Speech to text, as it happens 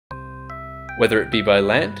Whether it be by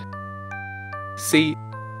land, sea,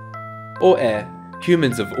 or air,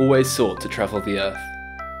 humans have always sought to travel the Earth.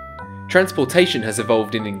 Transportation has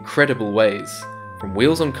evolved in incredible ways, from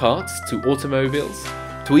wheels on carts to automobiles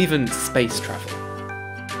to even space travel.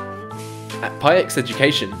 At PIEX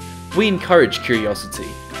Education, we encourage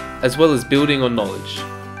curiosity, as well as building on knowledge.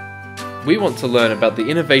 We want to learn about the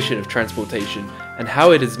innovation of transportation and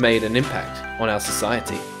how it has made an impact on our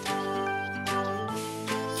society.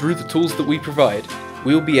 Through the tools that we provide,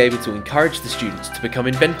 we will be able to encourage the students to become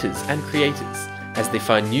inventors and creators as they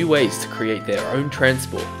find new ways to create their own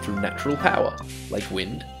transport through natural power, like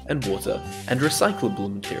wind and water and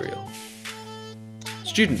recyclable material.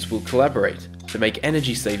 Students will collaborate to make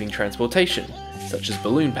energy-saving transportation, such as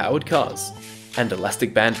balloon-powered cars and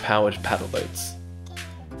elastic band-powered paddle boats.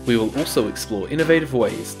 We will also explore innovative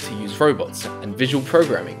ways to use robots and visual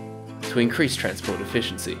programming to increase transport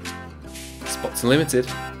efficiency. Spots limited.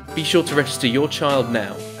 Be sure to register your child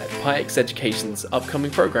now at PIEX Education's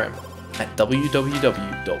upcoming program at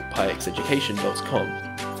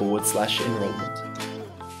www.piexeducation.com/enrollment.